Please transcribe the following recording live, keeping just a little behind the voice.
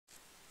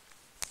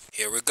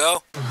Here we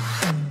go.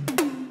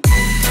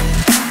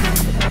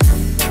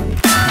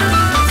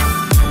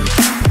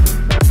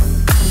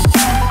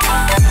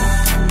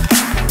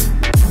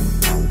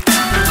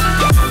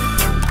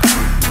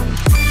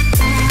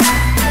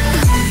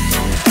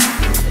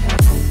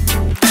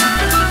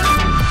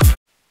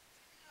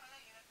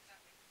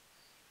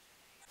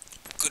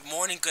 Good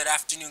morning, good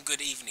afternoon,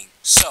 good evening.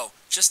 So,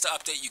 just to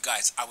update you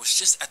guys, I was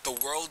just at the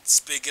world's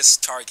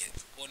biggest Target.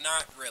 Well,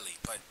 not really,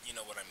 but you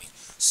know what I mean.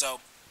 So,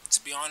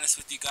 to be honest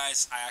with you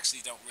guys, I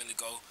actually don't really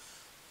go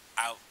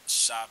out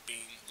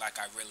shopping like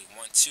I really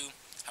want to.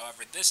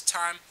 However, this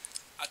time,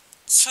 I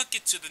took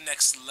it to the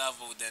next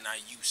level than I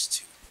used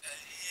to.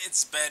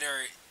 It's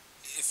better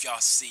if y'all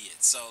see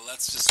it. So,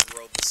 let's just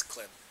roll this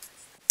clip.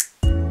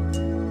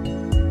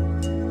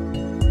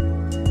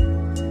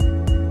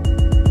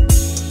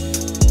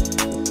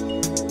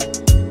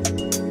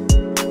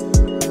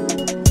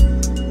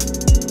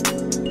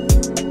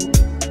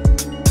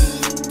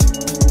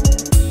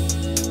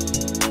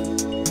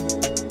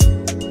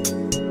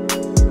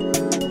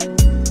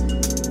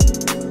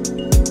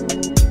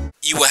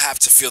 You would have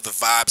to feel the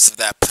vibes of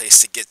that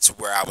place to get to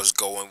where I was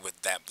going with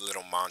that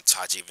little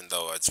montage, even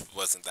though it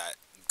wasn't that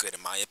good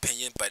in my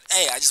opinion. But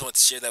hey, I just want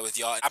to share that with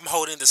y'all. I'm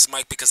holding this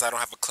mic because I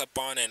don't have a clip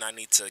on and I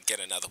need to get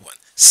another one.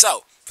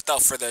 So,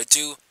 without further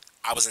ado,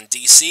 I was in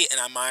DC and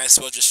I might as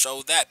well just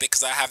show that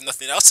because I have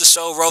nothing else to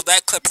show. Roll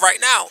that clip right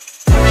now.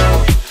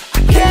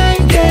 I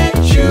can't get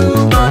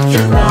you, but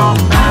you're on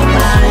my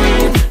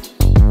mind.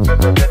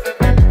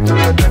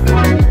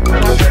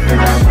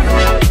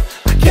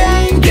 I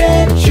can't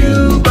get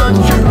you, but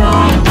you're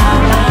on my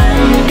mind.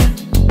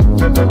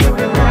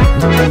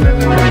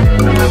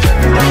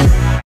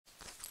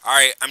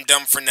 Alright, I'm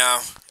done for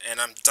now, and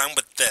I'm done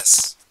with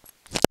this.